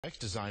XLIX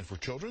designed for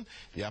children.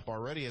 The app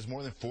already has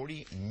more than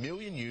 40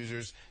 million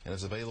users and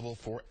is available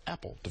for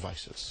Apple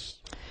devices.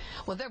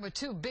 Well, there were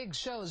two big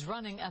shows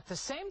running at the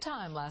same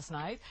time last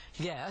night.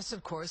 Yes,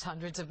 of course,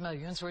 hundreds of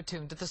millions were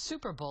tuned to the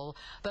Super Bowl,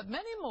 but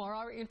many more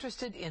are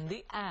interested in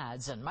the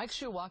ads. And Mike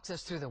Schuh walks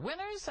us through the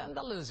winners and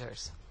the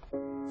losers.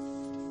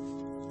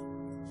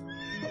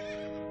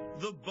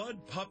 The Bud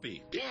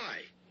Puppy.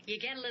 Why? You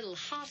get a little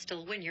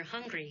hostile when you're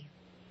hungry.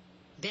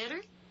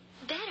 Better?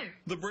 Better.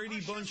 The Brady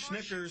Bunch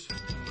Snickers.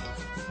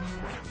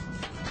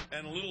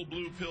 And Little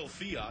Blue Pill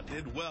Fiat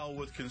did well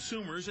with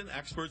consumers and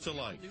experts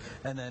alike.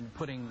 And then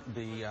putting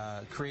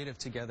the creative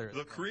together.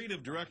 The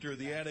creative director of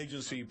the ad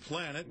agency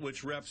Planit,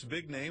 which reps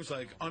big names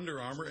like Under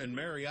Armour and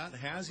Marriott,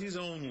 has his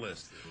own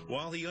list.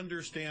 While he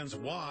understands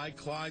why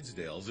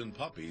Clydesdales and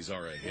puppies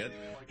are a hit,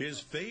 his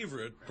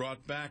favorite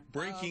brought back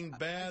Breaking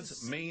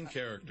Bad's main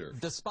character.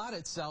 The spot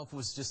itself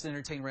was just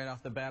entertaining right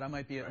off the bat. I'm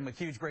a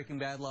huge Breaking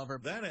Bad lover.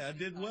 That ad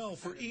did well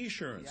for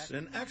Esurance,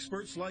 and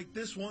experts like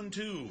this one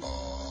too.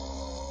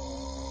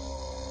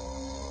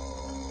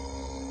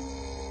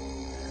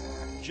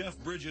 Jeff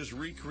Bridges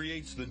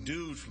recreates the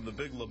dude from The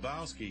Big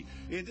Lebowski.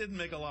 It didn't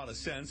make a lot of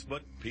sense,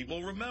 but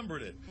people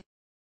remembered it.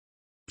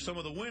 Some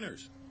of the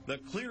winners. The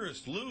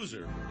clearest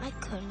loser. I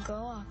couldn't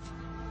grow up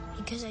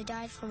because I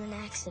died from an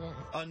accident.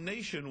 A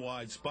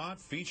nationwide spot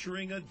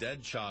featuring a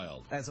dead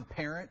child. As a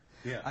parent,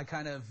 I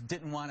kind of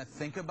didn't want to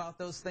think about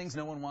those things.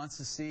 No one wants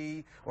to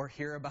see or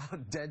hear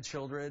about dead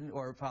children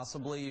or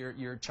possibly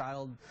your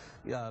child,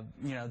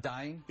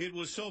 dying. It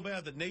was so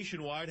bad that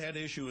Nationwide had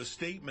to issue a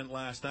statement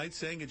last night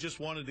saying it just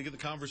wanted to get the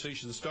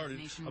conversation started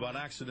about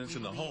accidents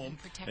in the home.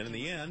 And in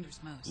the end,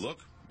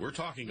 look, we're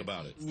talking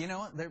about it. You know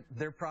what?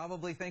 They're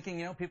probably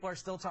thinking, people are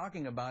still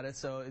talking about it,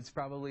 so it's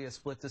probably a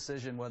split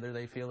decision whether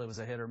they feel it was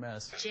a hit or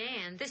miss.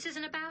 Jan, this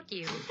isn't about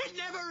you. It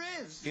never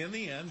is. In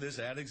the end, this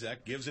ad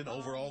exec gives an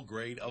overall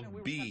grade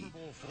of B.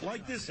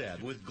 Like this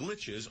ad with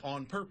glitches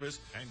on purpose.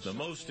 The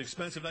most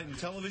expensive night in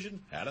television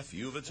had a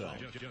few of its own.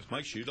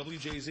 Mike Schuh,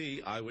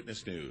 WJZ,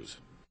 Eyewitness News.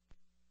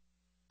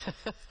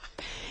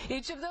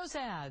 Each of those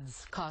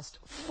ads cost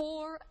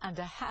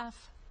 $4.5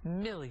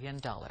 million.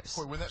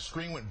 Boy, when that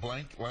screen went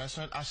blank last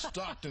night, I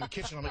stopped in the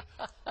kitchen. I'm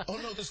like, oh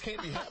no, this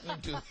can't be happening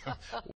to